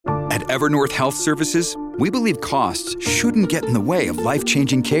At Evernorth Health Services, we believe costs shouldn't get in the way of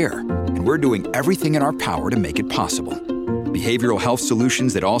life-changing care, and we're doing everything in our power to make it possible. Behavioral health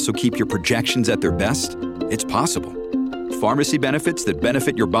solutions that also keep your projections at their best? It's possible. Pharmacy benefits that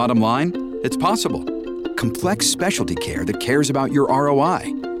benefit your bottom line? It's possible. Complex specialty care that cares about your ROI?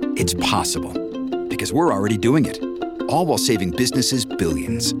 It's possible. Because we're already doing it. All while saving businesses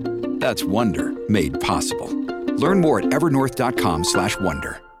billions. That's Wonder made possible. Learn more at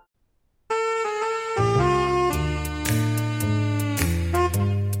evernorth.com/wonder.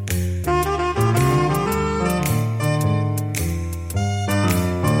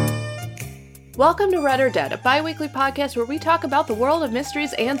 Welcome to Read or Dead, a bi-weekly podcast where we talk about the world of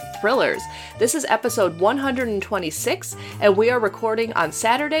mysteries and thrillers. This is episode 126, and we are recording on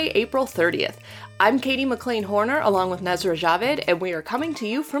Saturday, April 30th. I'm Katie McLean Horner, along with Nezra Javed, and we are coming to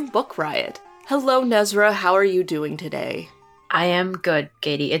you from Book Riot. Hello, Nezra. How are you doing today? I am good,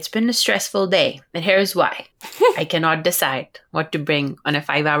 Katie. It's been a stressful day, and here's why. I cannot decide what to bring on a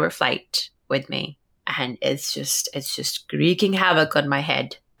 5-hour flight with me, and it's just wreaking havoc on my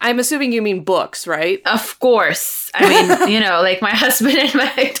head. I'm assuming you mean books, right? Of course. I mean, like my husband and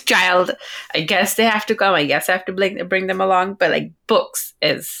my child, I guess they have to come. I guess I have to bring them along. But like books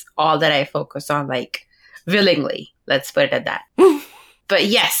is all that I focus on, like willingly. Let's put it at that. But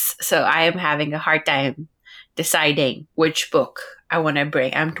yes, so I am having a hard time deciding which book I want to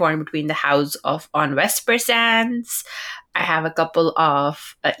bring. I'm torn between The House on Vesper Sands. I have a couple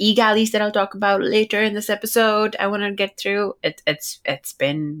of e-galleys that I'll talk about later in this episode. I want to get through. It's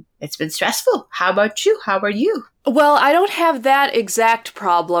been stressful. How about you? How are you? Well, I don't have that exact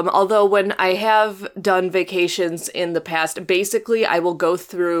problem, although when I have done vacations in the past, basically I will go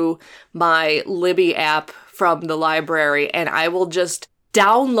through my Libby app from the library and I will just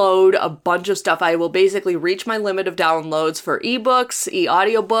download a bunch of stuff. I will basically reach my limit of downloads for ebooks,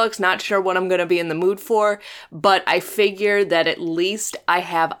 e-audiobooks, not sure what I'm going to be in the mood for, but I figure that at least I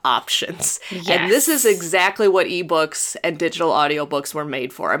have options. Yes. And this is exactly what ebooks and digital audiobooks were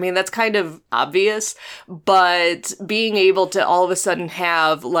made for. I mean, that's kind of obvious, but being able to all of a sudden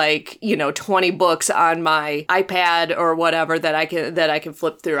have 20 books on my iPad or whatever that I can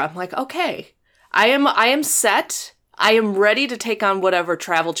flip through, I'm like, okay, I am set. I am ready to take on whatever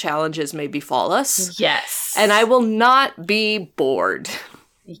travel challenges may befall us. Yes. And I will not be bored.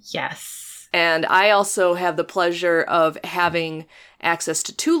 Yes. And I also have the pleasure of having access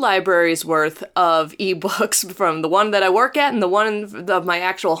to 2 libraries worth of ebooks from the one that I work at and the one of my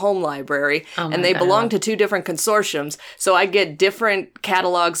actual home library. And they belong to 2 different consortiums. So I get different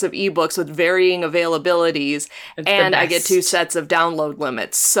catalogs of ebooks with varying availabilities. And I get 2 sets of download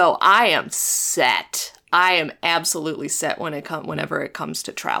limits. So I am set. I am absolutely set whenever it comes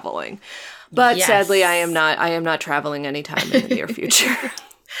to traveling. But yes. Sadly, I am not traveling anytime in the near future.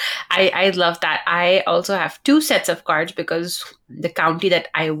 I love that. I also have 2 sets of cards because the county that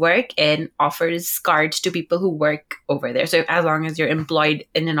I work in offers cards to people who work over there. So as long as you're employed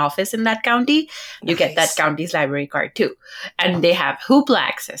in an office in that county, you get that county's library card too. And they have Hoopla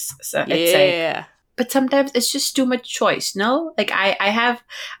access. So it's like, but sometimes it's just too much choice, no? Like I have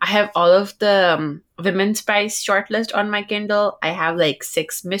all of the Women's Prize shortlist on my Kindle. I have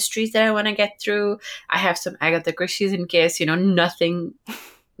 6 mysteries that I want to get through. I have some Agatha Christie's in case, nothing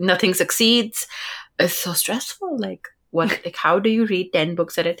succeeds. It's so stressful. How do you read 10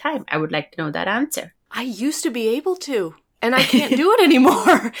 books at a time? I would like to know that answer. I used to be able to. And I can't do it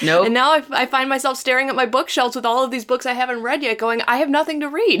anymore. No. And now I find myself staring at my bookshelves with all of these books I haven't read yet going, I have nothing to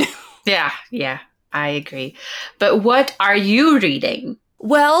read. Yeah. I agree. But what are you reading?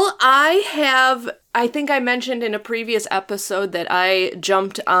 Well, I think I mentioned in a previous episode that I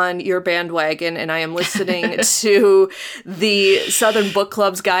jumped on your bandwagon and I am listening to the Southern Book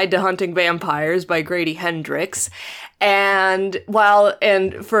Club's Guide to Hunting Vampires by Grady Hendrix. And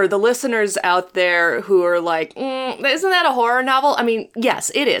for the listeners out there who are like, isn't that a horror novel? I mean,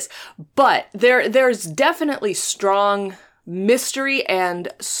 yes, it is. But there's definitely strong mystery and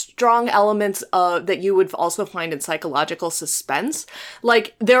strong elements that you would also find in psychological suspense.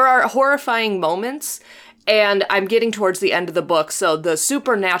 There are horrifying moments, and I'm getting towards the end of the book, so the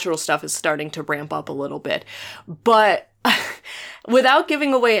supernatural stuff is starting to ramp up a little bit. But without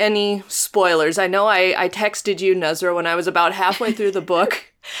giving away any spoilers, I know I texted you, Nezra, when I was about halfway through the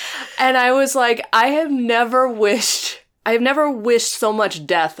book, and I was like, I have never wished so much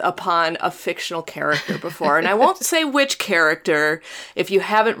death upon a fictional character before. And I won't say which character if you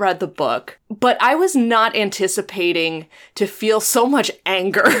haven't read the book, But I was not anticipating to feel so much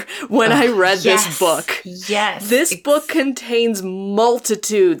anger when I read this book. Yes. This book contains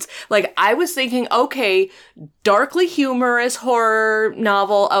multitudes. Like, I was thinking, okay, darkly humorous horror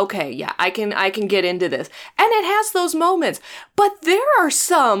novel. Okay, yeah, I can get into this. And it has those moments. But there are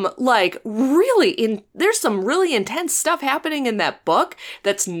some, like, there's some really intense stuff happening in that book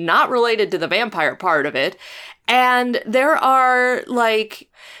that's not related to the vampire part of it. And there are, like,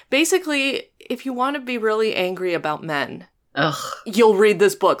 basically, if you want to be really angry about men, you'll read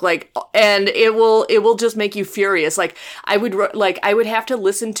this book, like, and it will just make you furious. Like, I would have to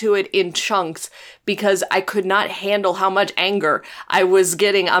listen to it in chunks because I could not handle how much anger I was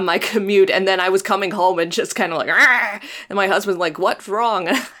getting on my commute. And then I was coming home and just kind of like, Argh! And my husband's like, what's wrong?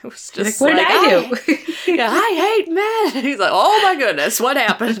 And I was just like, what did I do? Yeah, I hate men. And he's like, oh my goodness, what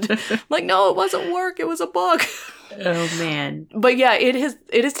happened? I'm like, no, it wasn't work. It was a book. Oh man. But yeah, it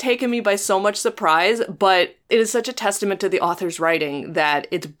has taken me by so much surprise, but it is such a testament to the author's writing that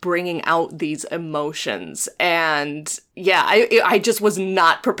it's bringing out these emotions. And yeah, I just was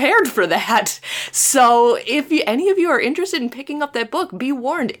not prepared for that. So if any of you are interested in picking up that book, be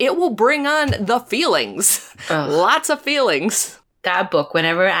warned, it will bring on the feelings. Lots of feelings. That book,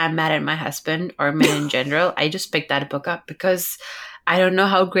 whenever I'm mad at my husband or men in general, I just pick that book up because I don't know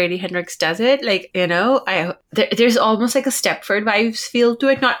how Grady Hendrix does it. Like, you know, there's almost like a Stepford vibes feel to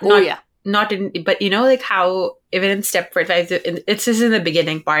it. Not in, but you know, like how even in Stepford vibes, it's just in the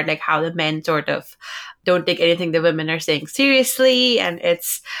beginning part, like how the men sort of don't take anything the women are saying seriously, and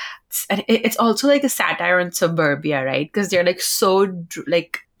it's also like a satire on suburbia, right? Because they're like so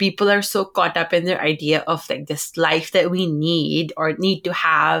like people are so caught up in their idea of like this life that we need to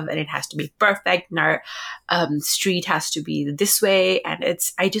have, and it has to be perfect, and our street has to be this way. And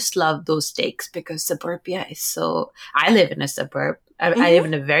I just love those takes because suburbia is so. I live in a suburb. I live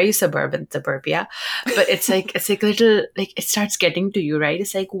in a very suburban suburbia, but it's like little, like it starts getting to you, right?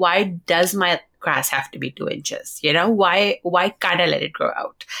 It's like, why does my grass have to be 2 inches? You know, why can't I let it grow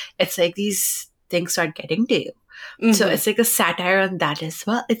out? It's like these things start getting to you. Mm-hmm. So it's like a satire on that as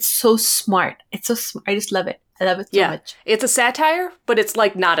well. It's so smart. It's so smart. I just love it. I love it so much. It's a satire, but it's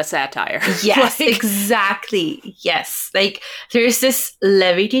like not a satire. Yes, exactly. Yes. Like there's this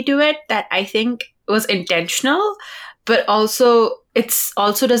levity to it that I think was intentional, but also it's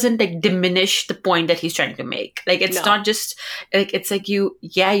also doesn't like diminish the point that he's trying to make. Like it's not just like, it's like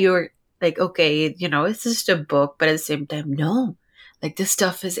you're like, okay, you know, it's just a book, but at the same time, no, like this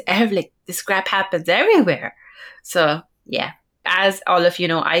stuff is like this crap happens everywhere. So yeah, as all of you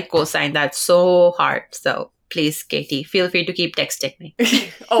know, I co-sign that so hard. So please, Katie, feel free to keep texting me.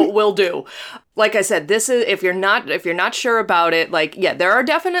 Oh, will do. Like I said, this is if you're not sure about it, like, yeah, there are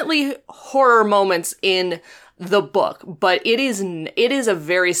definitely horror moments in the book, but it is a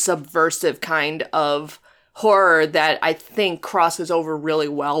very subversive kind of horror that I think crosses over really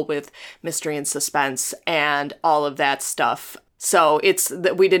well with mystery and suspense and all of that stuff. So it's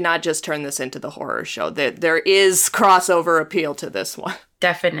that we did not just turn this into the horror show. There is crossover appeal to this one.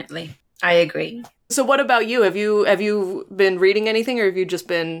 Definitely. I agree. So what about you? Have you been reading anything, or have you just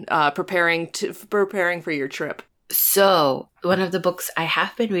been preparing for your trip? So one of the books I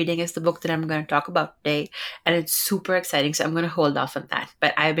have been reading is the book that I'm going to talk about today, and it's super exciting. So I'm going to hold off on that.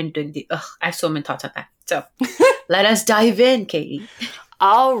 But I've been doing I have so many thoughts on that. So let us dive in, Katie.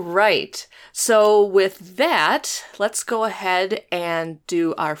 All right. So with that, let's go ahead and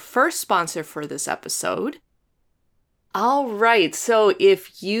do our first sponsor for this episode. All right. So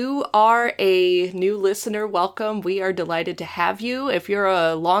if you are a new listener, welcome. We are delighted to have you. If you're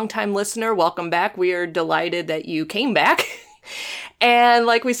a longtime listener, welcome back. We are delighted that you came back. And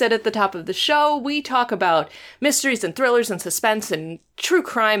like we said at the top of the show, we talk about mysteries and thrillers and suspense and true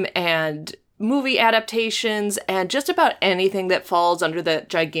crime and movie adaptations and just about anything that falls under that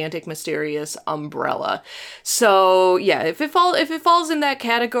gigantic mysterious umbrella. So yeah, if it falls in that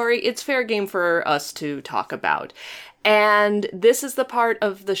category, it's fair game for us to talk about. And this is the part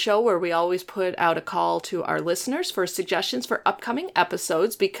of the show where we always put out a call to our listeners for suggestions for upcoming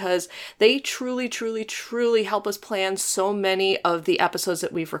episodes, because they truly, truly, truly help us plan so many of the episodes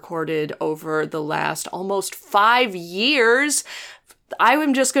that we've recorded over the last almost 5 years. I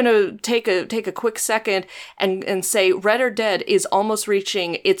am just going to take a quick second and say Red or Dead is almost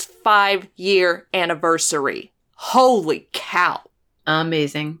reaching its 5-year anniversary. Holy cow.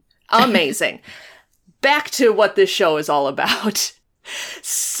 Amazing. Amazing. Back to what this show is all about.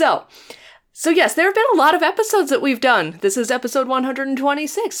 So, So yes, there have been a lot of episodes that we've done. This is episode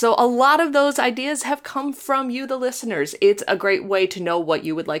 126. So a lot of those ideas have come from you, the listeners. It's a great way to know what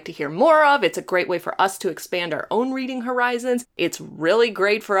you would like to hear more of. It's a great way for us to expand our own reading horizons. It's really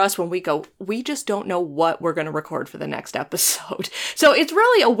great for us when we go, we just don't know what we're going to record for the next episode. So it's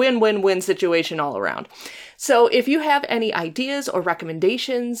really a win-win-win situation all around. So if you have any ideas or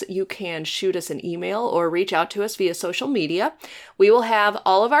recommendations, you can shoot us an email or reach out to us via social media. We will have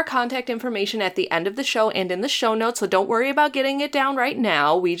all of our contact information at the end of the show and in the show notes, so don't worry about getting it down right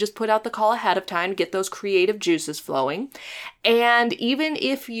now. We just put out the call ahead of time to get those creative juices flowing. And even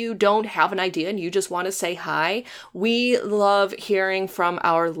if you don't have an idea and you just want to say hi, we love hearing from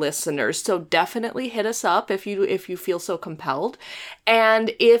our listeners. So definitely hit us up if you feel so compelled.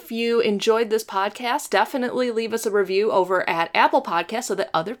 And if you enjoyed this podcast, definitely leave us a review over at Apple Podcasts so that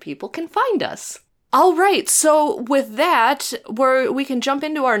other people can find us. All right, so with that, we can jump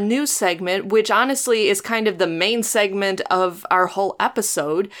into our news segment, which honestly is kind of the main segment of our whole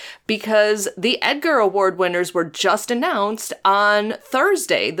episode, because the Edgar Award winners were just announced on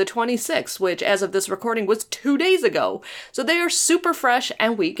Thursday, the 26th, which as of this recording was 2 days ago. So they are super fresh,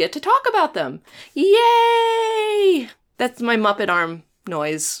 and we get to talk about them. Yay! That's my Muppet arm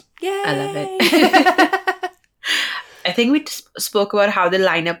noise. Yay! I love it. I think we spoke about how the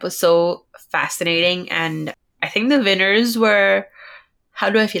lineup was so fascinating, and I think the winners were... How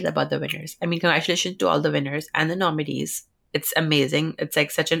do I feel about the winners? I mean, congratulations to all the winners and the nominees. It's amazing. It's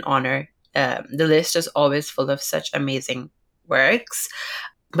like such an honor. The list is always full of such amazing works.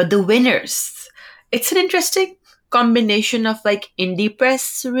 But the winners, it's an interesting combination of like indie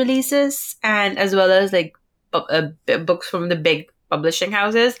press releases and as well as like books from the big publishing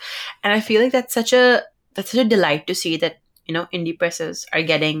houses. And I feel like that's such a delight to see that, you know, indie presses are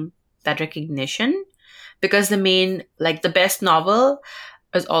getting that recognition, because the best novel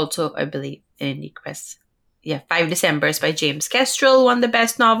is also, I believe, an indie press. Yeah, 5 Decembers by James Kestrel won the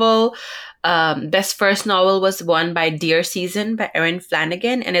best novel. Best first novel was won by Deer Season by Erin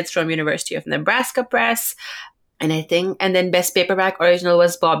Flanagan, and it's from University of Nebraska Press. And then best paperback original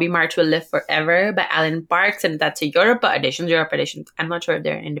was Bobby March Will Live Forever by Alan Parks, and that's a Europe edition. I'm not sure if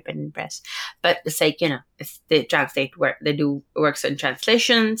they're an independent press, but it's like, you know, they translate work, they do works in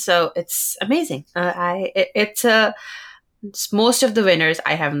translation, so it's amazing. Most of the winners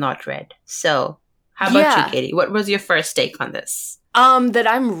I have not read. So how about you, Katie? What was your first take on this? That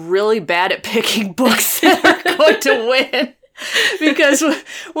I'm really bad at picking books that are going to win. Because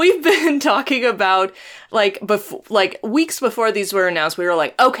we've been talking about, weeks before these were announced, we were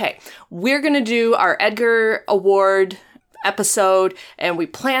like, okay, we're going to do our Edgar Award episode, and we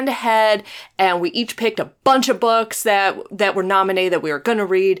planned ahead, and we each picked a bunch of books that were nominated that we were going to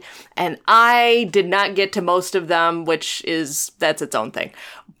read, and I did not get to most of them, that's its own thing.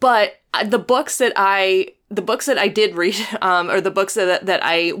 But the books that I did read, or the books that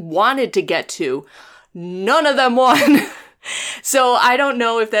I wanted to get to, none of them won. So I don't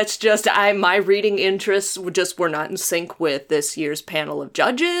know if that's just my reading interests just were not in sync with this year's panel of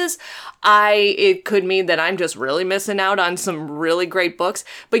judges. It could mean that I'm just really missing out on some really great books.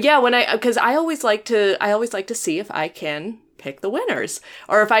 But yeah, because I always like to see if I can pick the winners,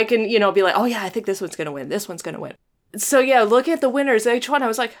 or if I can, you know, be like, oh yeah, I think this one's gonna win, this one's gonna win. So yeah, look at the winners, each one. I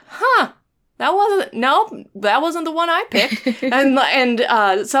was like, that wasn't the one I picked.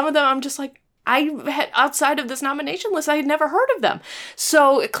 and some of them I'm just like, outside of this nomination list, I had never heard of them.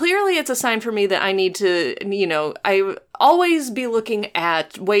 So clearly it's a sign for me that I need to, you know, I always be looking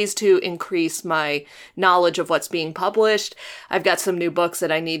at ways to increase my knowledge of what's being published. I've got some new books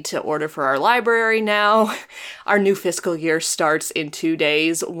that I need to order for our library now. Our new fiscal year starts in 2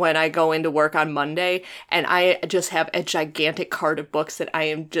 days when I go into work on Monday, and I just have a gigantic cart of books that I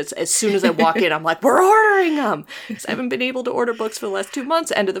am just, as soon as I walk in, I'm like, we're ordering them! Because I haven't been able to order books for the last 2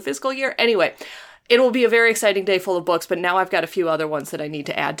 months, end of the fiscal year. Anyway, it will be a very exciting day full of books, but now I've got a few other ones that I need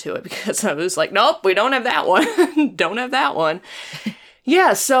to add to it, because I was like, nope, we don't have that one. Don't have that one.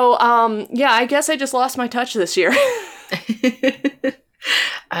 Yeah, so, I guess I just lost my touch this year.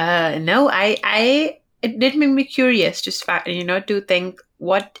 No, it did make me curious, just, you know, to think,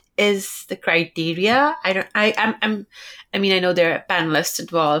 what is the criteria? I mean, I know there are panelists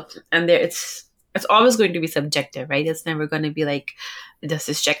involved, and it's always going to be subjective, right? It's never going to be like, does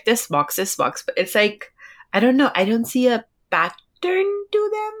this check this box, but it's like, I don't know, I don't see a pattern to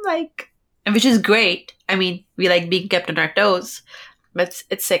them, like, which is great. I mean, we like being kept on our toes, but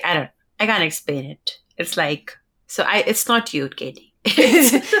it's like, I can't explain it. It's like, so it's not you, Katie.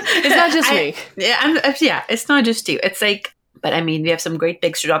 It's not just me. Yeah, it's not just you. It's like, but I mean, we have some great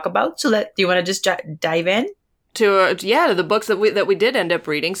picks to talk about. So do you want to just dive in? to the books that we did end up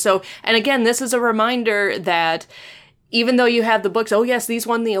reading. So, and again, this is a reminder that even though you have the books, oh yes, these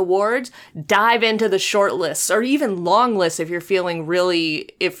won the awards, dive into the short lists or even long lists if you're feeling really,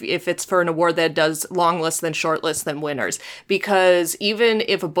 if it's for an award that does long lists than short lists than winners. Because even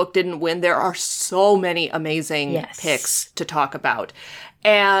if a book didn't win, there are so many amazing picks to talk about.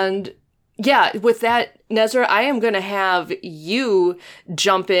 And yeah, with that, Nezra, I am going to have you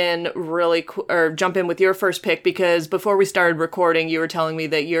jump in with your first pick, because before we started recording, you were telling me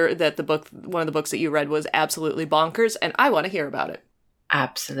that one of the books that you read was absolutely bonkers, and I want to hear about it.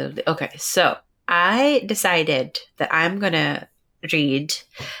 Absolutely. Okay, so I decided that I'm going to read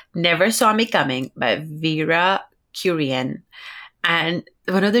Never Saw Me Coming by Vera Kurian. And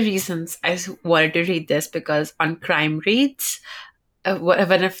one of the reasons I wanted to read this, because on Crime Reads,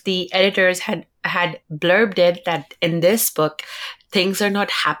 one of the editors had blurbed it that in this book, things are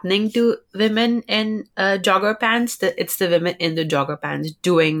not happening to women in jogger pants. It's the women in the jogger pants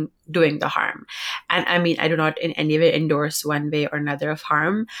doing the harm. And I mean, I do not in any way endorse one way or another of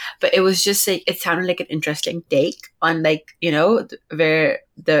harm, but it was just like, it sounded like an interesting take on, like, you know, where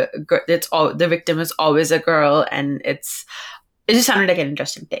the victim is always a girl, and it just sounded like an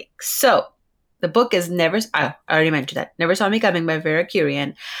interesting take. So the book is I already mentioned that, Never Saw Me Coming by Vera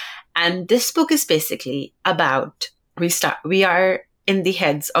Kurian. And this book is basically about, we are in the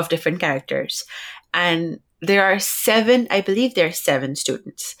heads of different characters. And there are 7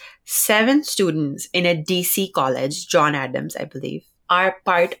 students. 7 students in a DC college, John Adams, I believe, are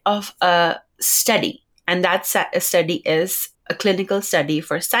part of a study. And that study is a clinical study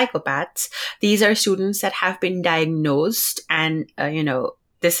for psychopaths. These are students that have been diagnosed, and,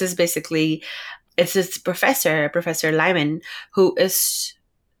 this is basically, it's this Professor Lyman, who is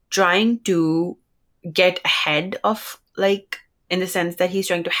trying to get ahead of, like, in the sense that he's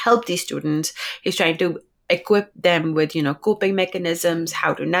trying to help these students. He's trying to equip them with, coping mechanisms,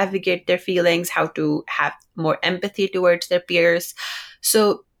 how to navigate their feelings, how to have more empathy towards their peers.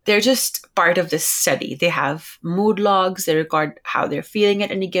 So they're just part of this study. They have mood logs. They record how they're feeling at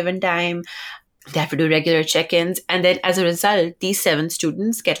any given time. They have to do regular check-ins. And then as a result, these 7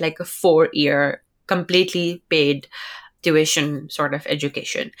 students get like a 4-year completely paid tuition sort of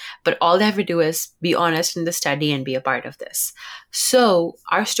education. But all they have to do is be honest in the study and be a part of this. So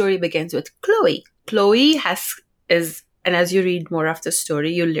our story begins with Chloe. Chloe and as you read more of the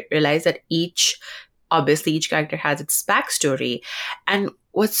story, you realize that each character has its backstory. And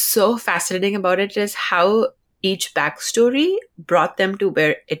what's so fascinating about it is how each backstory brought them to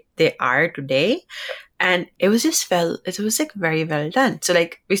where they are today. And it was like very well done. So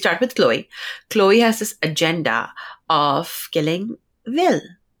like, we start with Chloe. Chloe has this agenda of killing Will.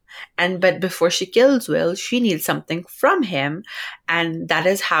 But before she kills Will, she needs something from him. And that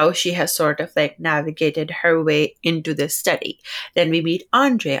is how she has sort of like navigated her way into this study. Then we meet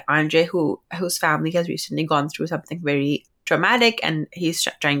Andre, whose family has recently gone through something very traumatic, and he's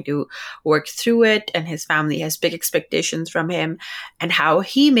trying to work through it, and his family has big expectations from him, and how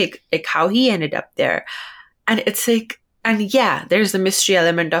he ended up there. And it's like, and yeah, there's the mystery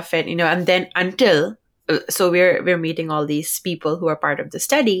element of it, and then so we're meeting all these people who are part of the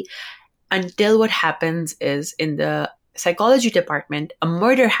study, until what happens is, in the psychology department, a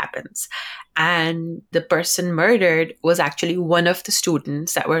murder happens. And the person murdered was actually one of the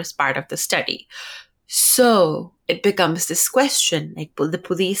students that was part of the study. So it becomes this question, like the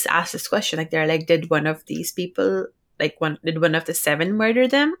police ask this question, like they're like, did one of these people, did one of the 7 murder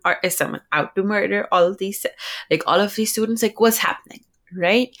them? Or is someone out to murder all of these students? Like, what's happening,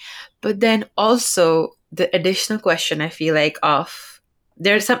 right? But then also the additional question, I feel like,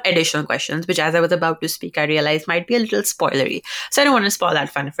 there are some additional questions, which as I was about to speak, I realized might be a little spoilery. So I don't want to spoil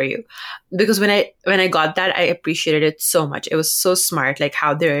that fun for you. Because when I got that, I appreciated it so much. It was so smart, like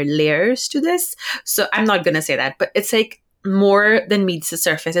how there are layers to this. So I'm not going to say that, but it's like more than meets the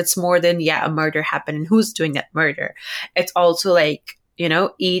surface. It's more than, a murder happened and who's doing that murder. It's also like,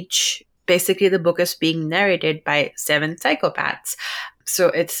 basically the book is being narrated by 7 psychopaths. So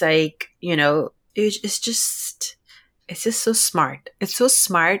it's like, it's just so smart. It's so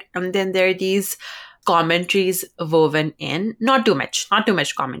smart. And then there are these commentaries woven in. Not too much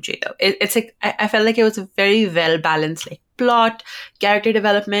commentary though. It's like, I felt like it was a very well balanced, like, plot, character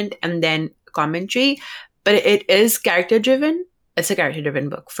development, and then commentary. But it is character driven. It's a character driven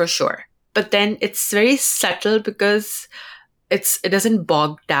book for sure. But then it's very subtle, because it doesn't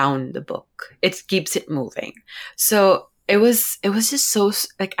bog down the book. It keeps it moving. So it was just so,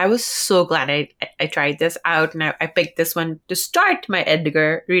 like, I was so glad I tried this out, and I picked this one to start my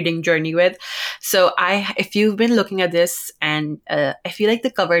Edgar reading journey with. So if you've been looking at this, and I feel like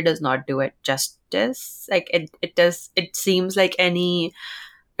the cover does not do it justice. Like, it seems like a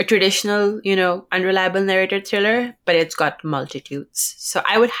traditional, unreliable narrator thriller, but it's got multitudes. So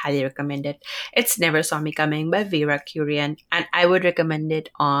I would highly recommend it. It's Never Saw Me Coming by Vera Kurian, and I would recommend it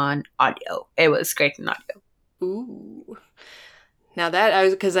on audio. It was great in audio. Ooh. Now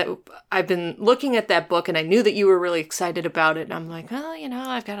that because I've been looking at that book, and I knew that you were really excited about it, and I'm like, oh,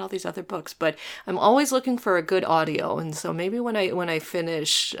 I've got all these other books, but I'm always looking for a good audio, and so maybe when I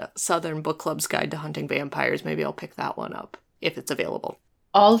finish Southern Book Club's Guide to Hunting Vampires, maybe I'll pick that one up if it's available.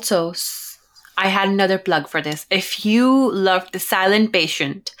 Also, I had another plug for this. If you loved The Silent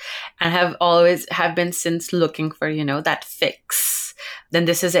Patient and have been since looking for, that fix, then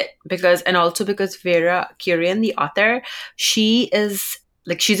this is it. Because Vera Kurian, the author, she's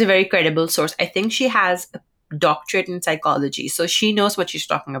a very credible source. I think she has a doctorate in psychology, so she knows what she's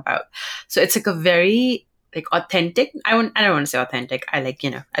talking about. So it's like a very authentic. I don't want to say authentic. I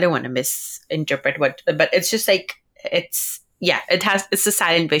don't want to misinterpret but it's just it's the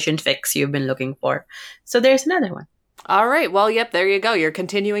silent patient fix you've been looking for. So there's another one. All right. Well, yep, there you go. You're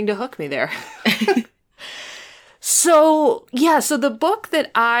continuing to hook me there. So the book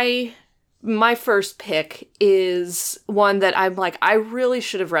that my first pick is one that I'm like, I really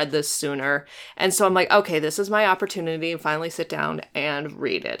should have read this sooner. And so I'm like, okay, this is my opportunity to finally sit down and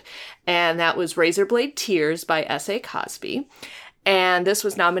read it. And that was Razorblade Tears by S.A. Cosby. And this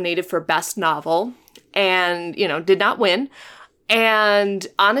was nominated for Best Novel and, did not win. And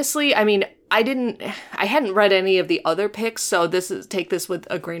honestly, I mean, I hadn't read any of the other picks, so take this with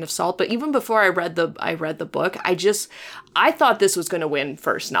a grain of salt. But even before I read the book, I thought this was going to win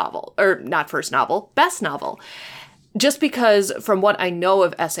Best Novel. Just because from what I know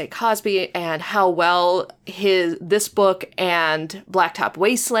of S.A. Cosby and how well this book and Blacktop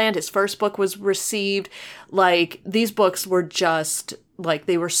Wasteland, his first book, was received, these books were just,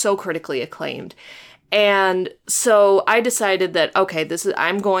 they were so critically acclaimed. And so I decided that, okay,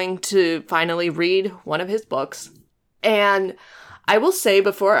 I'm going to finally read one of his books. And I will say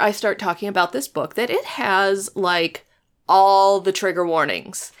before I start talking about this book that it has, all the trigger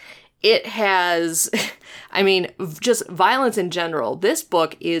warnings. It has, just violence in general. This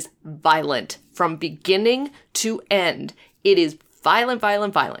book is violent from beginning to end. It is violent,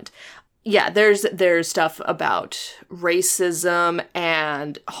 violent, violent. Yeah, there's stuff about racism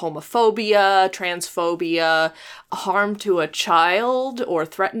and homophobia, transphobia, harm to a child or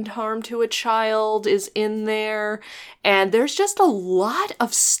threatened harm to a child is in there. And there's just a lot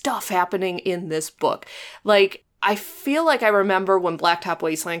of stuff happening in this book. I feel like I remember when Blacktop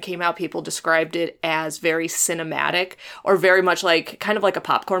Wasteland came out, people described it as very cinematic or very much kind of like a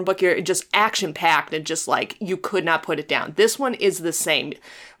popcorn book. You're just action-packed and just you could not put it down. This one is the same.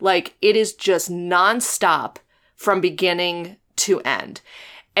 It is just nonstop from beginning to end.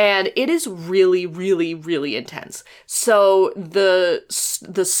 And it is really, really, really intense. So the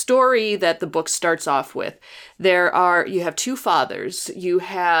story that the book starts off with, you have two fathers. You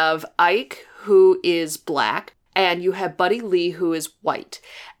have Ike, who is black, and you have Buddy Lee, who is white.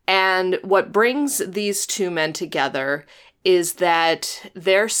 And what brings these two men together is that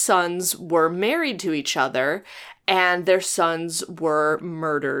their sons were married to each other, and their sons were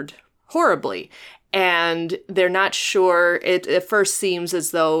murdered horribly. And they're not sure. It at first seems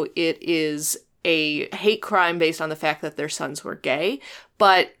as though it is a hate crime based on the fact that their sons were gay,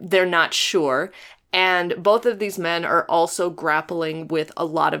 but they're not sure. And both of these men are also grappling with a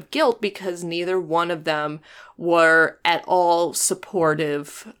lot of guilt because neither one of them were at all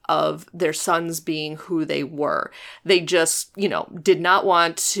supportive of their sons being who they were. They just, did not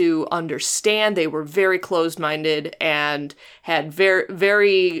want to understand. They were very closed-minded and had very,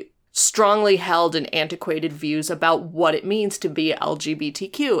 very strongly held and antiquated views about what it means to be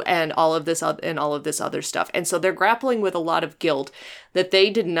LGBTQ and all of this other stuff. And so they're grappling with a lot of guilt that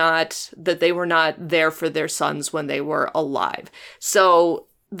they were not there for their sons when they were alive. So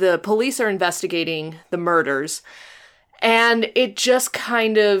the police are investigating the murders, and it just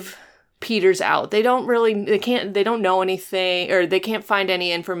kind of peters out. They don't know anything, or they can't find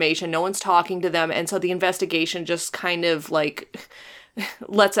any information. No one's talking to them. And so the investigation just kind of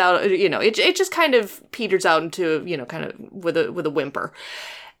lets out, it just kind of peters out into, kind of with a whimper.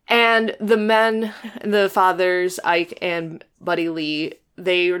 And the fathers, Ike and Buddy Lee,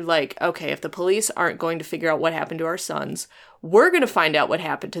 they're like, okay, if the police aren't going to figure out what happened to our sons, we're going to find out what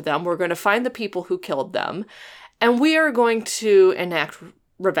happened to them. We're going to find the people who killed them, and we are going to enact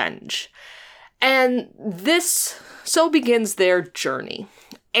revenge. And so begins their journey.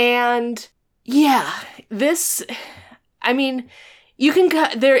 And yeah, you can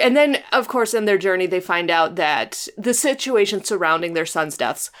cut there. And then, of course, in their journey, they find out that the situation surrounding their son's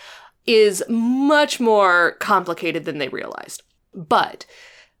deaths is much more complicated than they realized. But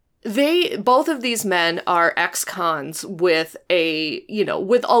both of these men are ex-cons with a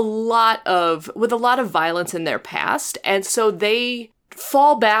lot of violence in their past. And so they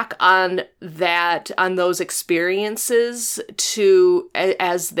fall back on those experiences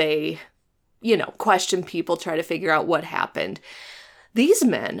as they, question people, try to figure out what happened. These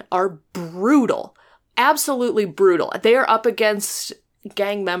men are brutal, absolutely brutal. They are up against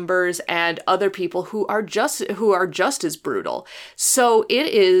gang members and other people who are just as brutal. So it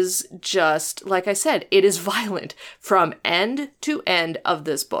is just, like I said, it is violent from end to end of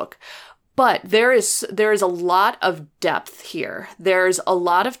this book. But there is a lot of depth here. There's a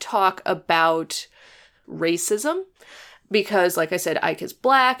lot of talk about racism, because, like I said, Ike is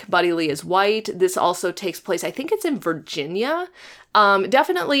black, Buddy Lee is white. This also takes place, I think it's in Virginia,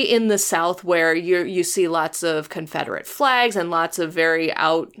 definitely in the South, where you see lots of Confederate flags and lots of very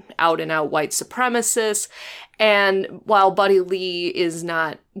out and out white supremacists. And while Buddy Lee is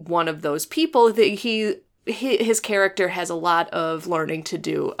not one of those people, his character has a lot of learning to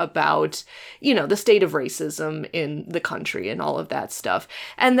do about, the state of racism in the country and all of that stuff.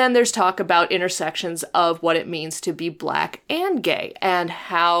 And then there's talk about intersections of what it means to be black and gay, and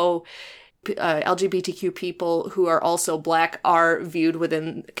how LGBTQ people who are also black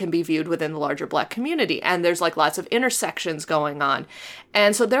can be viewed within the larger black community. And there's lots of intersections going on.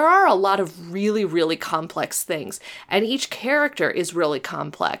 And so there are a lot of really, really complex things. And each character is really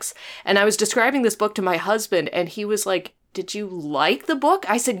complex. And I was describing this book to my husband, and he was like, "Did you like the book?"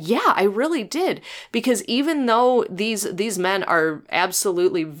 I said, "Yeah, I really did." Because even though these men are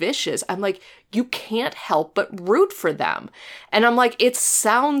absolutely vicious, I'm like, you can't help but root for them. And I'm like, it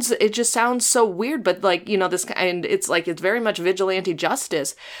just sounds so weird, but it's very much vigilante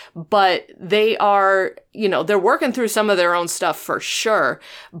justice, but they are, they're working through some of their own stuff for sure,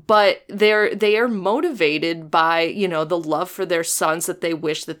 but they are motivated by, the love for their sons that they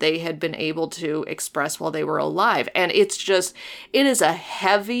wish that they had been able to express while they were alive. And it is a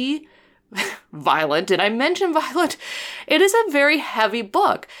heavy, violent. Did I mention violent? It is a very heavy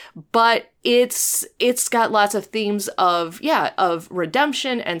book, but it's got lots of themes of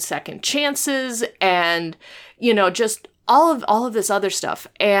redemption and second chances, and just all of this other stuff.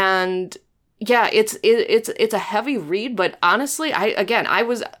 And yeah, it's a heavy read, but honestly,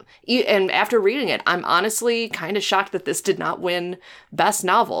 and after reading it, I'm honestly kind of shocked that this did not win Best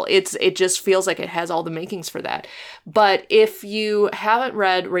Novel. It just feels like it has all the makings for that. But if you haven't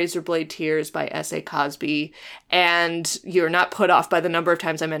read Razorblade Tears by S.A. Cosby, and you're not put off by the number of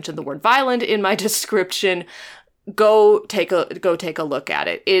times I mentioned the word violent in my description, go take a look at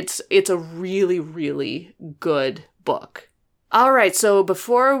it. It's a really, really good book. All right, so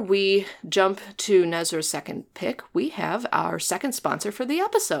before we jump to Nezra's second pick, we have our second sponsor for the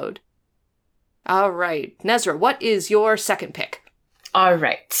episode. All right, Nezra, what is your second pick? All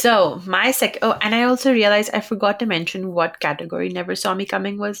right, so my second... Oh, and I also realized I forgot to mention what category Never Saw Me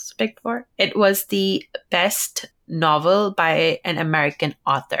Coming was picked for. It was the best novel by an American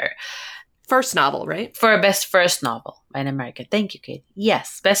author. First novel, right? For best first novel by an American. Thank you, Kate.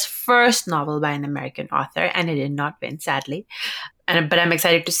 Yes, best first novel by an American author, and it did not win, sadly. But I'm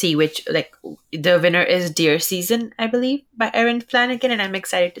excited to see the winner is Deer Season, I believe, by Erin Flanagan, and I'm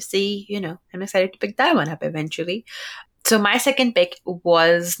excited to see, I'm excited to pick that one up eventually. So my second pick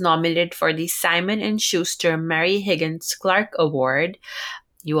was nominated for the Simon & Schuster Mary Higgins Clark Award.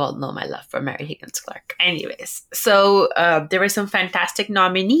 You all know my love for Mary Higgins Clark. Anyways, so there were some fantastic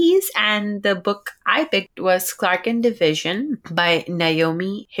nominees, and the book I picked was Clark and Division by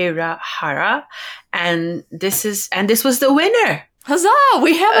Naomi Hirahara, and this was the winner. Huzzah!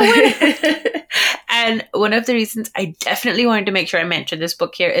 We have a winner! And one of the reasons I definitely wanted to make sure I mentioned this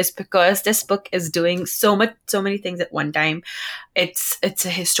book here is because this book is doing so many things at one time. It's a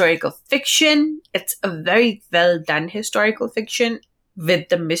historical fiction. It's a very well done historical fiction with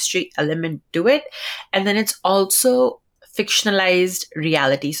the mystery element to it. And then it's also fictionalized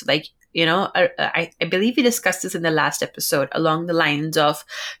reality. So I believe we discussed this in the last episode along the lines of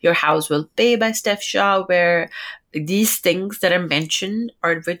Your House Will Pay by Steph Shaw, where these things that are mentioned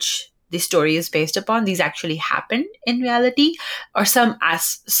or which the story is based upon, these actually happened in reality, or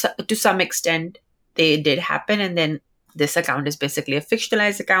to some extent they did happen. And then this account is basically a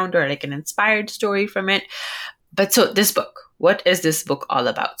fictionalized account or an inspired story from it. But so this book, what is this book all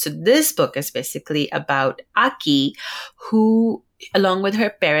about? So this book is basically about Aki, who along with her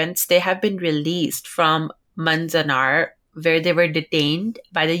parents, they have been released from Manzanar, where they were detained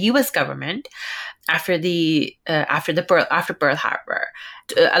by the U.S. government after Pearl Harbor,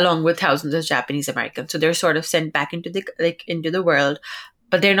 along with thousands of Japanese Americans. So they're sort of sent back into the world,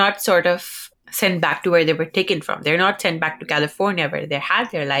 but they're not sort of sent back to where they were taken from. They're not sent back to California where they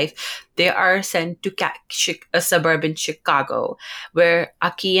had their life. They are sent to a suburb in Chicago, where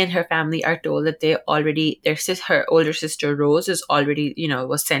Aki and her family are told that her older sister Rose is already,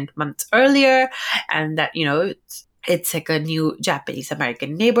 was sent months earlier, and that, it's like a new Japanese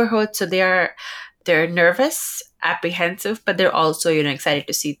American neighborhood. So they're nervous, apprehensive, but they're also, excited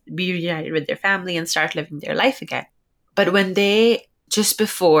to be reunited with their family and start living their life again. But when just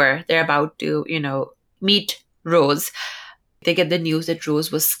before they're about to, meet Rose, they get the news that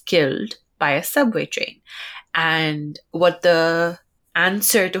Rose was killed by a subway train. And what the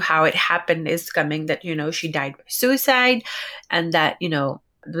answer to how it happened is coming that, she died by suicide, and that,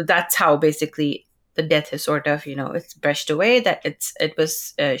 that's how basically the death is sort of, it's brushed away, that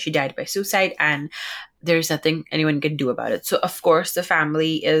she died by suicide, and there's nothing anyone can do about it. So of course the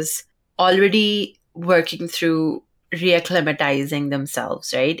family is already working through reacclimatizing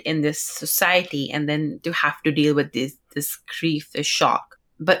themselves, right, in this society, and then to have to deal with this grief, this shock.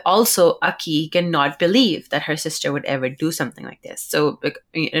 But also Aki cannot believe that her sister would ever do something like this. So,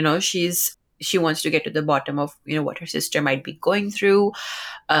 she wants to get to the bottom of, what her sister might be going through,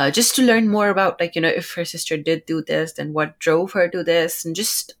 just to learn more about, if her sister did do this, then what drove her to this, and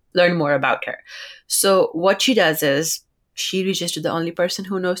just learn more about her. So what she does is she reaches to the only person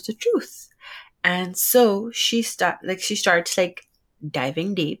who knows the truth. And so she starts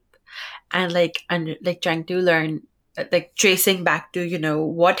diving deep and trying to learn, tracing back to,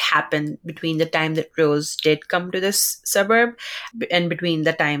 what happened between the time that Rose did come to this suburb and between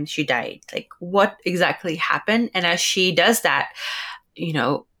the time she died. What exactly happened? And as she does that,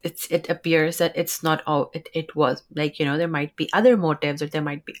 it appears that it's not all it was. There might be other motives, or there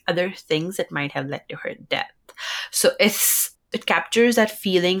might be other things that might have led to her death. So it captures that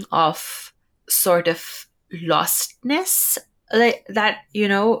feeling of sort of lostness,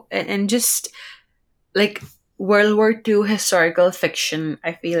 and just World War II historical fiction.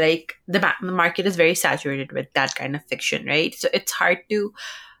 I feel like the market is very saturated with that kind of fiction, right? So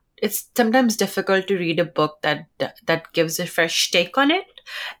it's sometimes difficult to read a book that gives a fresh take on it,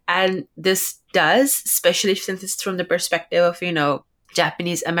 and this does, especially since it's from the perspective of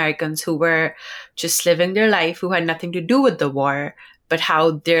Japanese Americans who were just living their life, who had nothing to do with the war, but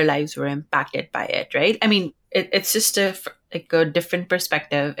how their lives were impacted by it, right? I mean, it's just a different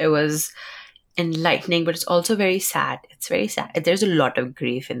perspective. It was enlightening, but it's also very sad. It's very sad. There's a lot of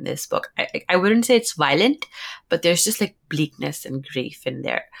grief in this book. I wouldn't say it's violent, but there's just bleakness and grief in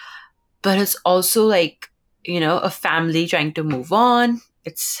there. But it's also a family trying to move on.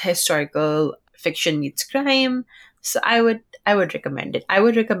 It's historical fiction meets crime. So I would recommend it. I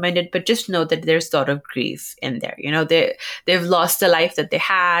would recommend it, but just know that there's a lot of grief in there. They've lost the life that they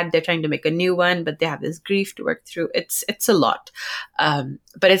had. They're trying to make a new one, but they have this grief to work through. It's a lot.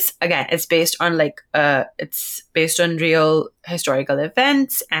 But it's based on real historical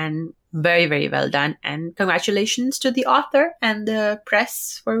events, and very, very well done. And congratulations to the author and the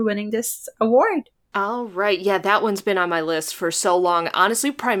press for winning this award. All right. Yeah, that one's been on my list for so long.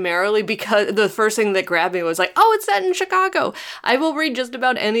 Honestly, primarily because the first thing that grabbed me was it's set in Chicago. I will read just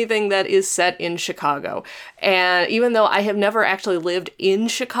about anything that is set in Chicago. And even though I have never actually lived in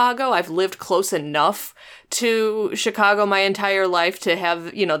Chicago, I've lived close enough to Chicago my entire life to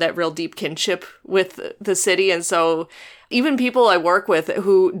have, that real deep kinship with the city. And so even people I work with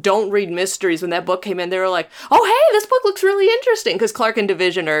who don't read mysteries, when that book came in, they were like, oh, hey, this book looks really interesting. Because Clark and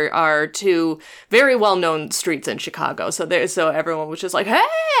Division are two very well-known streets in Chicago. So everyone was just like,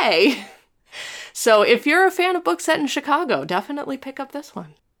 hey! So if you're a fan of books set in Chicago, definitely pick up this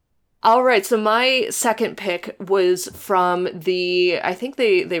one. All right, so my second pick was from I think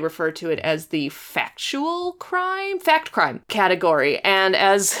they refer to it as the fact crime category. And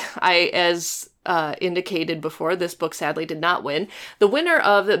as indicated before, this book sadly did not win. The winner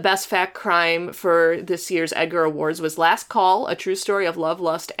of the Best Fact Crime for this year's Edgar Awards was Last Call, A True Story of Love,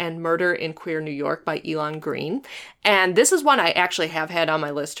 Lust, and Murder in Queer New York by Elon Green. And this is one I actually have had on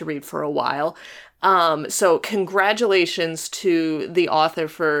my list to read for a while. So congratulations to the author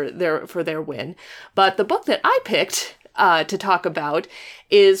for their win. But the book that I picked to talk about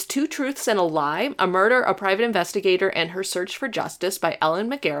is Two Truths and a Lie, A Murder, a Private Investigator, and Her Search for Justice by Ellen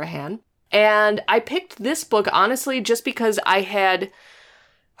McGarrahan. And I picked this book, honestly, just because I had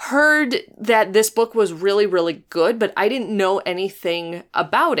heard that this book was really, really good, but I didn't know anything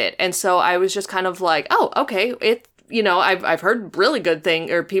about it. And so I was just kind of like, oh, okay, I've heard really good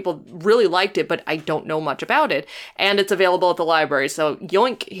thing, or people really liked it, but I don't know much about it. And it's available at the library. So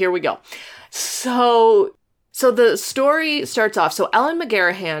yoink, here we go. So the story starts off. So Ellen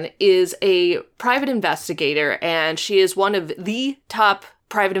McGarahan is a private investigator, and she is one of the top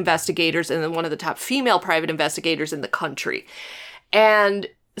private investigators and one of the top female private investigators in the country. And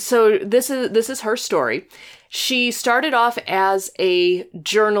so this is her story. She started off as a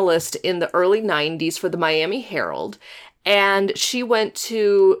journalist in the early 90s for the Miami Herald. And she went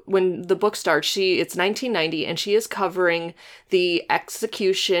to, when the book starts, it's 1990, and she is covering the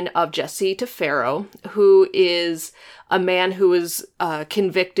execution of Jesse Tefero, who is a man who was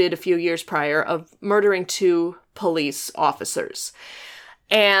convicted a few years prior of murdering 2 police officers.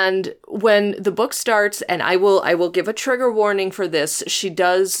 And when the book starts, and I will give a trigger warning for this, she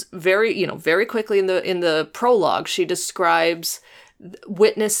does very quickly in the prologue, she describes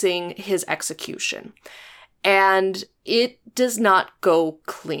witnessing his execution. And it does not go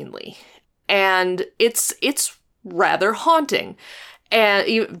cleanly. And it's rather haunting.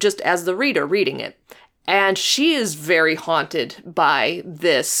 And just as the reader reading it. And she is very haunted by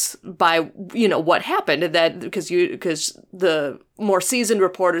this, what happened. And that because the more seasoned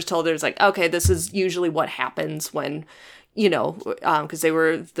reporters told her, it's like, okay, this is usually what happens when, because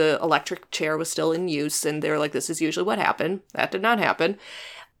the electric chair was still in use, and they were like, this is usually what happened. That did not happen.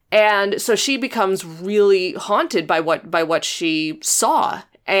 And so she becomes really haunted by what she saw.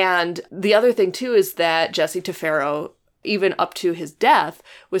 And the other thing too is that Jesse Tefero, even up to his death,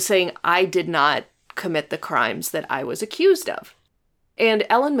 was saying, I did not commit the crimes that I was accused of. And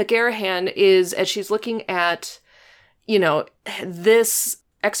Ellen McGarahan is, as she's looking at, this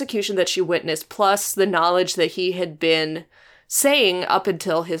execution that she witnessed, plus the knowledge that he had been saying up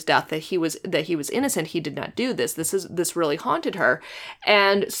until his death that he was innocent, he did not do this. This really haunted her.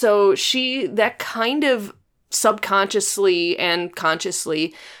 And so that kind of subconsciously and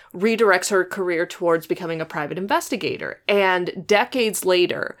consciously redirects her career towards becoming a private investigator. And decades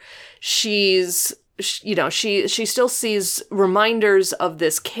later, she still sees reminders of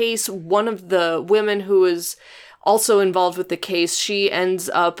this case. One of the women who is also involved with the case, she ends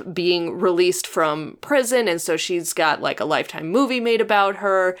up being released from prison, and so she's got like a Lifetime movie made about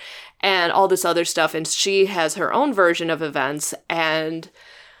her and all this other stuff, and she has her own version of events. And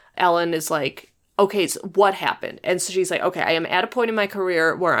Ellen is like, okay, so what happened? And so she's like, okay, I am at a point in my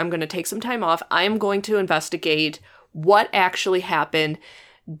career where I'm going to take some time off. I am going to investigate what actually happened.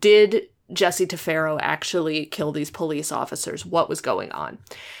 Did Jesse Tefero actually kill these police officers? What was going on?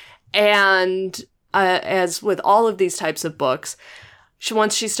 And as with all of these types of books,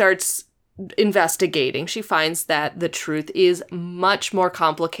 once she starts investigating, she finds that the truth is much more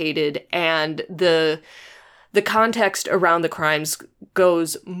complicated, and the context around the crimes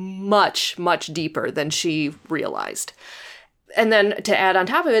goes much, much deeper than she realized. And then to add on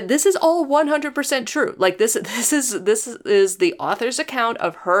top of it, this is all 100% true. Like this is the author's account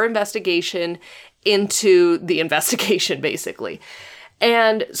of her investigation into the investigation, basically.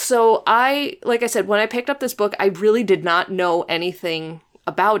 And so like I said, when I picked up this book, I really did not know anything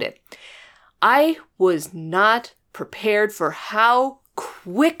about it. I was not prepared for how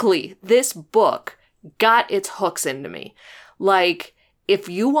quickly this book got its hooks into me. Like, if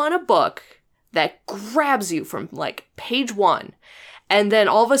you want a book that grabs you from like page 1, and then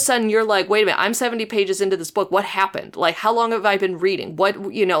all of a sudden you're like, wait a minute, I'm 70 pages into this book. What happened? Like, how long have I been reading?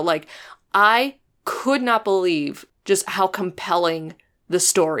 I could not believe just how compelling the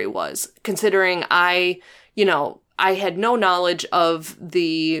story was, considering I had no knowledge of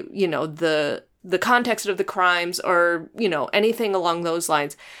the context of the crimes or, anything along those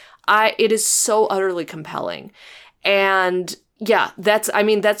lines. It is so utterly compelling. And yeah, that's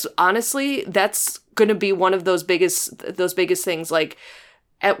honestly, that's going to be one of those biggest things. Like,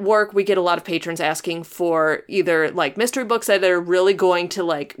 at work, we get a lot of patrons asking for either like mystery books that are really going to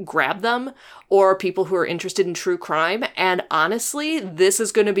like grab them, or people who are interested in true crime. And honestly, this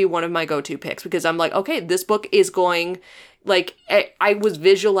is going to be one of my go-to picks, because I'm like, okay, this book is going, like, I was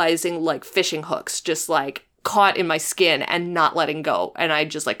visualizing like fishing hooks, just like caught in my skin and not letting go. And I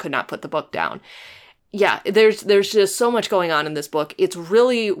just like could not put the book down. Yeah, there's just so much going on in this book. It's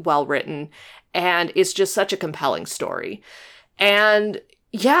really well written, and it's just such a compelling story. And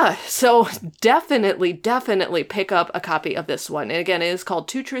yeah, so definitely pick up a copy of this one. And again, it is called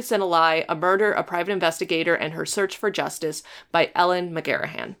Two Truths and a Lie, A Murder, a Private Investigator, and Her Search for Justice by Ellen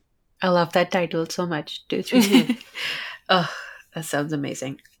McGarahan. I love that title so much. Two Truths. Oh, that sounds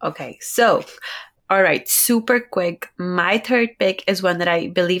amazing. Okay, so All right, super quick. My third pick is one that I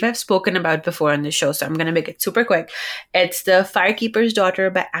believe I've spoken about before on the show, so I'm going to make it super quick. It's The Firekeeper's Daughter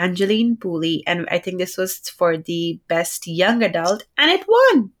by Angeline Pooley, and I think this was for the best young adult, and it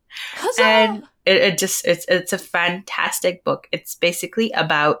won. Huzzah! And it's a fantastic book. It's basically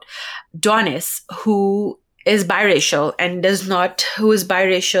about Donis, who is biracial and who is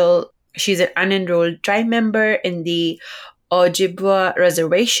biracial. She's an unenrolled tribe member in the Ojibwa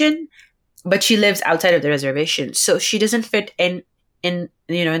reservation, but she lives outside of the reservation. So she doesn't fit in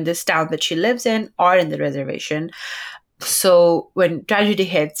this town that she lives in or in the reservation. So when tragedy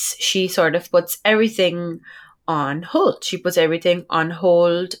hits, she sort of puts everything on hold. She puts everything on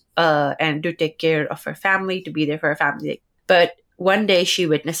hold and to take care of her family, to be there for her family. But one day she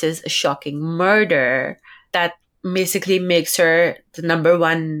witnesses a shocking murder that basically makes her the number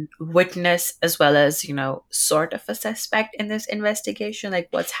one witness, as well as, sort of a suspect in this investigation, like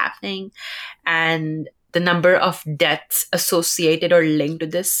what's happening. And the number of deaths associated or linked to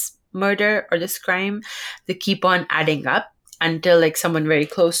this murder or this crime, they keep on adding up until like someone very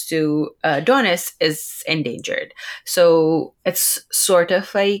close to Donis is endangered. So it's sort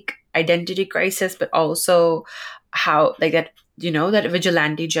of like identity crisis, but also how like that, that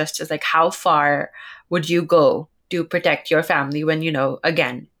vigilante justice, like how far would you go to protect your family when,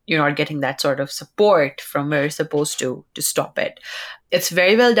 again, you're not getting that sort of support from where you're supposed to stop it. It's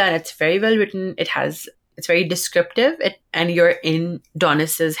very well done. It's very well written. It's very descriptive. And you're in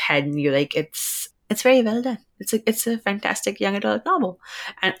Donis's head and you're like, it's very well done. It's a fantastic young adult novel.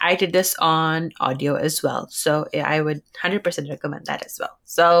 And I did this on audio as well. So I would 100% recommend that as well.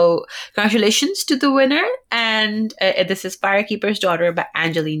 So congratulations to the winner. And this is Firekeeper's Daughter by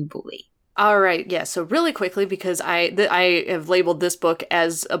Angeline Pooley. All right, yeah, so really quickly, because I have labeled this book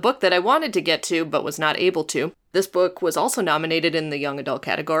as a book that I wanted to get to but was not able to. This book was also nominated in the young adult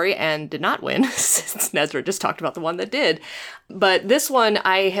category and did not win, since Nezra just talked about the one that did. But this one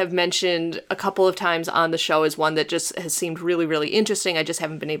I have mentioned a couple of times on the show as one that just has seemed really, really interesting. I just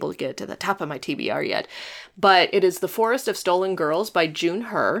haven't been able to get it to the top of my TBR yet. But it is The Forest of Stolen Girls by June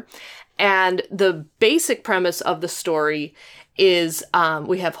Her. And the basic premise of the story is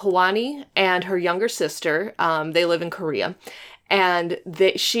we have Hwani and her younger sister. They live in Korea. And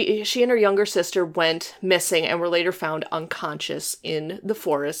she and her younger sister went missing and were later found unconscious in the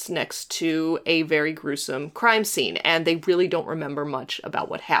forest next to a very gruesome crime scene. And they really don't remember much about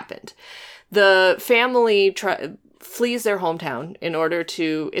what happened. The family flees their hometown in order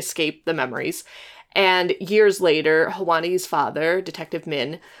to escape the memories. And years later, Hwani's father, Detective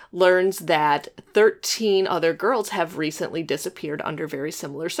Min, learns that 13 other girls have recently disappeared under very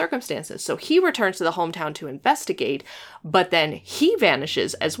similar circumstances. So he returns to the hometown to investigate, but then he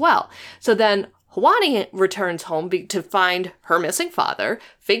vanishes as well. So then Hwani returns home to find her missing father,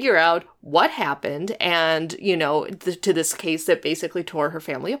 figure out what happened, and, to this case that basically tore her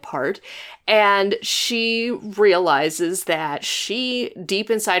family apart. And she realizes that she, deep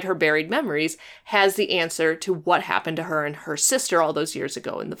inside her buried memories, has the answer to what happened to her and her sister all those years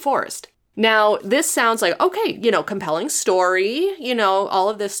ago in the forest. Now, this sounds like, okay, compelling story, all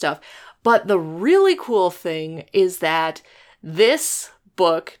of this stuff. But the really cool thing is that this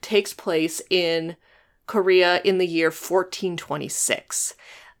book takes place in Korea in the year 1426.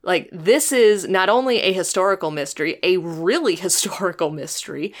 Like, this is not only a historical mystery, a really historical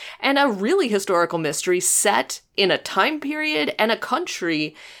mystery, and a really historical mystery set in a time period and a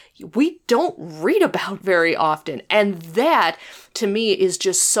country we don't read about very often. And that, to me, is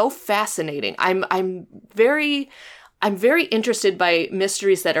just so fascinating. I'm very interested by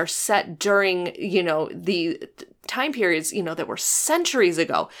mysteries that are set during, the time periods, that were centuries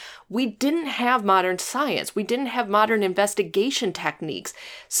ago. We didn't have modern science. We didn't have modern investigation techniques.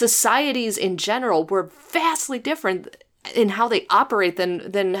 Societies in general were vastly different in how they operate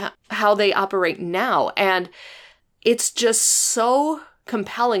than how they operate now. And it's just so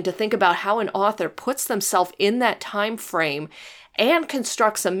compelling to think about how an author puts themselves in that time frame and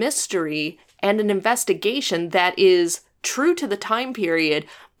constructs a mystery and an investigation that is true to the time period,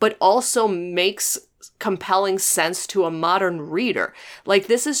 but also makes compelling sense to a modern reader. Like,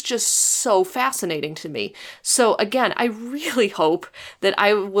 this is just so fascinating to me. So again, I really hope that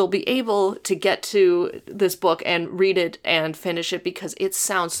I will be able to get to this book and read it and finish it, because it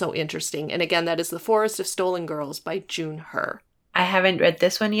sounds so interesting. And again, that is The Forest of Stolen Girls by June Her. I haven't read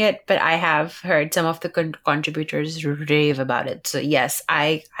this one yet, but I have heard some of the contributors rave about it. So yes,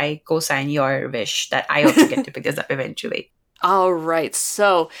 I co-sign your wish that I also get to pick this up eventually. All right.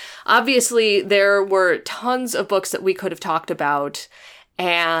 So obviously there were tons of books that we could have talked about.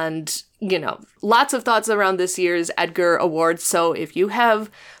 And, lots of thoughts around this year's Edgar Awards. So if you have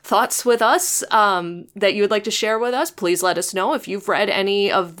thoughts with us that you would like to share with us, please let us know. If you've read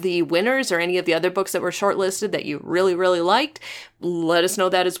any of the winners or any of the other books that were shortlisted that you really, really liked, let us know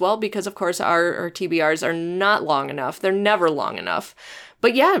that as well, because of course our TBRs are not long enough. They're never long enough.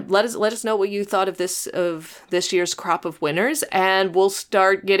 But yeah, let us know what you thought of this year's crop of winners, and we'll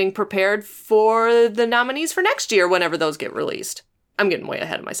start getting prepared for the nominees for next year whenever those get released. I'm getting way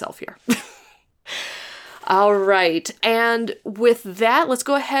ahead of myself here. All right. And with that, let's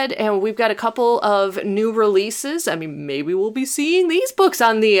go ahead, and we've got a couple of new releases. I mean, maybe we'll be seeing these books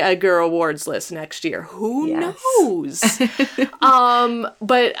on the Edgar Awards list next year. Who knows?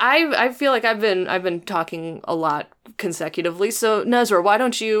 But I feel like I've been talking a lot consecutively. So Nezra, why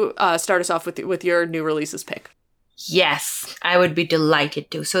don't you start us off with your new releases pick? Yes, I would be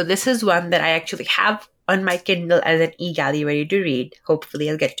delighted to. So this is one that I actually have on my Kindle as an e-galley ready to read. Hopefully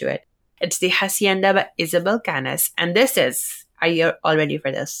I'll get to it. It's The Hacienda by Isabel Canas. And this is, are you all ready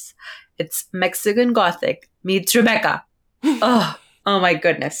for this? It's Mexican Gothic meets Rebecca. Oh my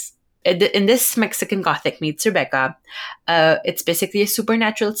goodness. In this Mexican Gothic meets Rebecca, it's basically a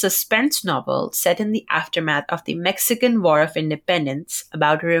supernatural suspense novel set in the aftermath of the Mexican War of Independence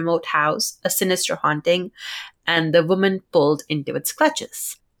about a remote house, a sinister haunting, and the woman pulled into its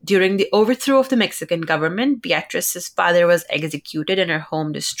clutches. During the overthrow of the Mexican government, Beatrice's father was executed and her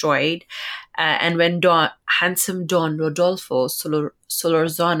home destroyed. And when handsome Don Rodolfo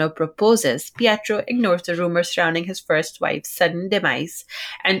Solorzano proposes, Pietro ignores the rumors surrounding his first wife's sudden demise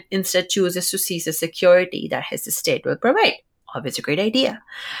and instead chooses to seize the security that his estate will provide. Obviously a great idea.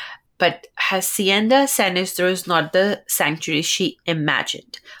 But Hacienda Sinistro is not the sanctuary she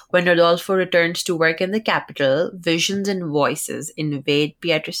imagined. When Rodolfo returns to work in the capital, visions and voices invade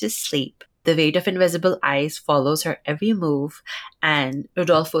Beatrice's sleep. The weight of invisible eyes follows her every move, and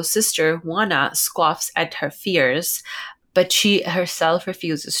Rodolfo's sister, Juana, scoffs at her fears, but she herself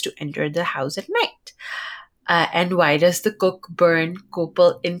refuses to enter the house at night. And why does the cook burn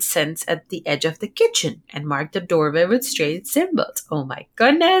copal incense at the edge of the kitchen and mark the doorway with strange symbols? Oh my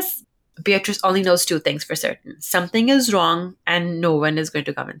goodness! Beatrice only knows two things for certain. Something is wrong and no one is going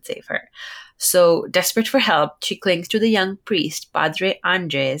to come and save her. So, desperate for help, she clings to the young priest, Padre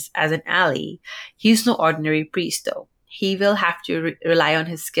Andres, as an ally. He's no ordinary priest, though. He will have to rely on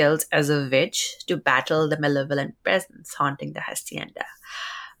his skills as a witch to battle the malevolent presence haunting the hacienda.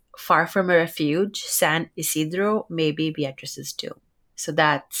 Far from a refuge, San Isidro may be Beatrice's tomb. So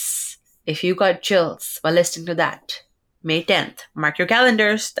that's, if you got chills while listening to that, May 10th. Mark your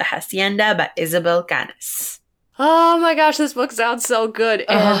calendars. The Hacienda by Isabel Canas. Oh my gosh, this book sounds so good.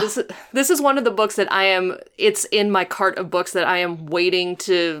 And this is one of the books that it's in my cart of books that I am waiting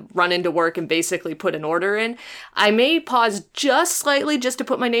to run into work and basically put an order in. I may pause just slightly just to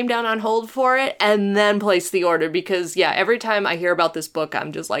put my name down on hold for it and then place the order because, yeah, every time I hear about this book,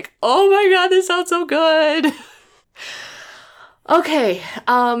 I'm just like, oh my God, this sounds so good. Okay,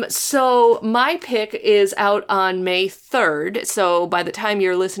 so my pick is out on May 3rd, so by the time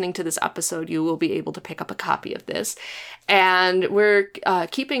you're listening to this episode, you will be able to pick up a copy of this. And we're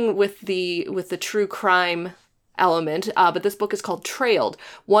keeping with the true crime element, but this book is called Trailed,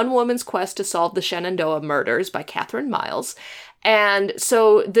 One Woman's Quest to Solve the Shenandoah Murders by Catherine Miles. And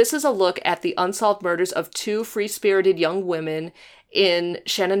so this is a look at the unsolved murders of two free-spirited young women in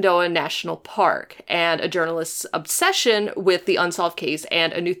Shenandoah National Park, and a journalist's obsession with the unsolved case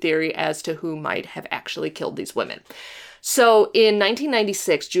and a new theory as to who might have actually killed these women. So in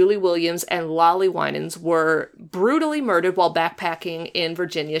 1996, Julie Williams and Lolly Winans were brutally murdered while backpacking in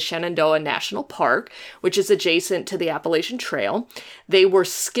Virginia's Shenandoah National Park, which is adjacent to the Appalachian Trail. They were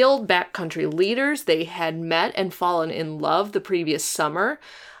skilled backcountry leaders. They had met and fallen in love the previous summer.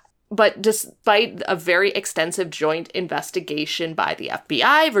 But despite a very extensive joint investigation by the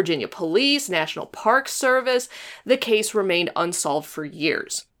FBI, Virginia Police, National Park Service, the case remained unsolved for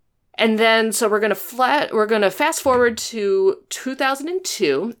years. And then, so we're going to fast forward to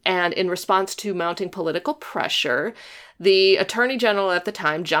 2002, and in response to mounting political pressure, the Attorney General at the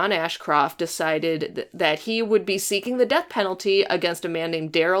time, John Ashcroft, decided that he would be seeking the death penalty against a man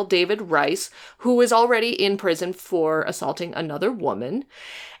named Darrell David Rice, who was already in prison for assaulting another woman.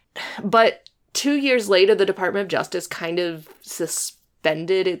 But 2 years later, the Department of Justice kind of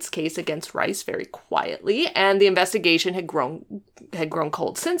suspended its case against Rice very quietly, and the investigation had grown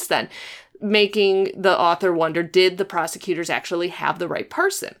cold since then, making the author wonder, did the prosecutors actually have the right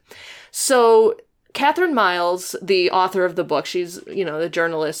person? So Catherine Miles, the author of the book, she's, the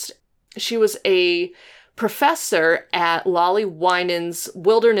journalist, she was a professor at Lolly Winan's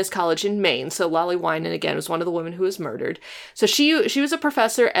Wilderness College in Maine. So Lolly Winan, again, was one of the women who was murdered. So she was a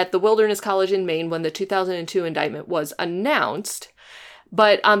professor at the Wilderness College in Maine when the 2002 indictment was announced.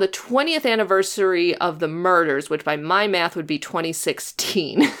 But on the 20th anniversary of the murders, which by my math would be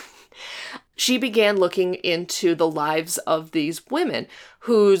 2016, she began looking into the lives of these women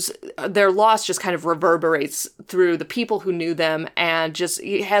their loss just kind of reverberates through the people who knew them and just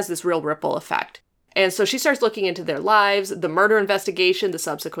it has this real ripple effect. And so she starts looking into their lives, the murder investigation, the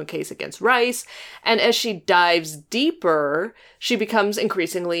subsequent case against Rice. And as she dives deeper, she becomes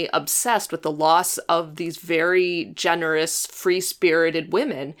increasingly obsessed with the loss of these very generous, free-spirited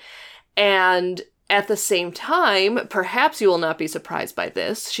women. And at the same time, perhaps you will not be surprised by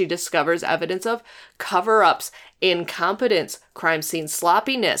this, she discovers evidence of cover-ups, incompetence, crime scene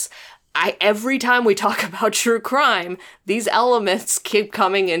sloppiness. Every time we talk about true crime, these elements keep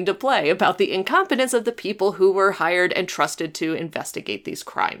coming into play about the incompetence of the people who were hired and trusted to investigate these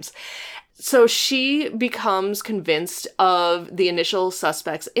crimes. So she becomes convinced of the initial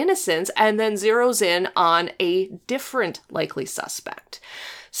suspect's innocence and then zeroes in on a different likely suspect.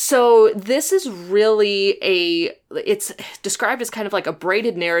 So this is really it's described as kind of like a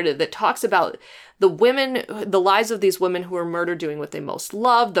braided narrative that talks about the lives of these women who were murdered doing what they most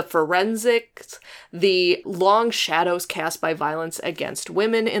loved, the forensics, the long shadows cast by violence against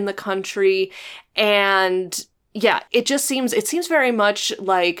women in the country. And yeah, it seems very much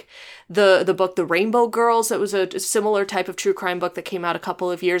like the book, The Rainbow Girls. That was a similar type of true crime book that came out a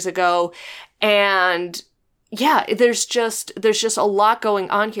couple of years ago. And yeah, there's just a lot going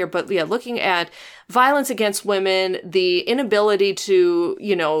on here. But yeah, looking at violence against women, the inability to,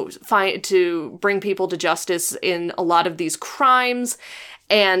 to bring people to justice in a lot of these crimes,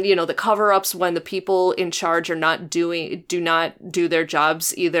 and, the cover-ups when the people in charge do not do their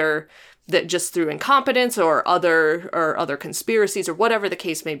jobs, either that just through incompetence or other conspiracies or whatever the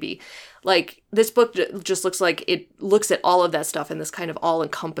case may be. Like, this book just looks like it looks at all of that stuff in this kind of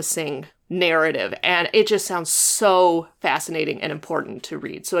all-encompassing narrative, and it just sounds so fascinating and important to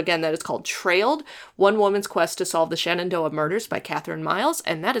read. So again, that is called Trailed, One Woman's Quest to Solve the Shenandoah Murders by Catherine Miles,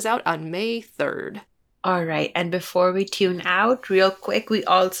 and that is out on May 3rd. All right, and before we tune out, real quick, we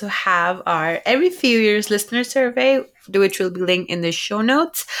also have our every few years listener survey, which will be linked in the show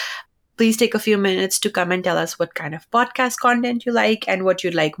notes. Please take a few minutes to come and tell us what kind of podcast content you like and what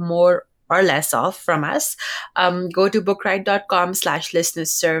you'd like more or less of from us. Go to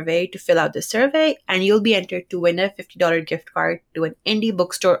bookriot.com/listeners survey to fill out the survey, and you'll be entered to win a $50 gift card to an indie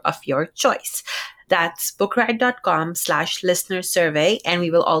bookstore of your choice. That's bookriot.com/listeners survey, and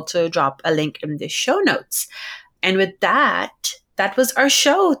we will also drop a link in the show notes. And with that was our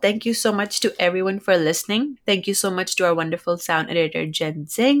show. Thank you so much to everyone for listening. Thank you so much to our wonderful sound editor, Jen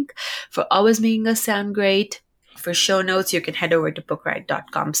Zink, for always making us sound great. For show notes, you can head over to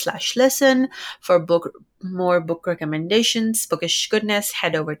bookriot.com/listen. For more book recommendations, bookish goodness,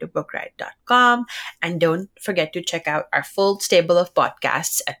 head over to bookriot.com. And don't forget to check out our full stable of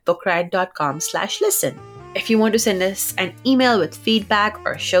podcasts at bookriot.com/listen. If you want to send us an email with feedback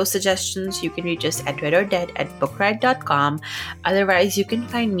or show suggestions, you can reach us at readerdead@bookriot.com. Otherwise, you can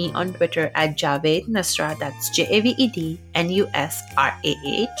find me on Twitter at Javed Nusra. That's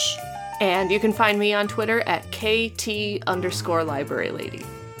JAVED_NUSRAAH. And you can find me on Twitter at KT_LibraryLady.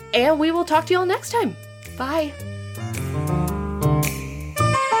 And we will talk to you all next time. Bye.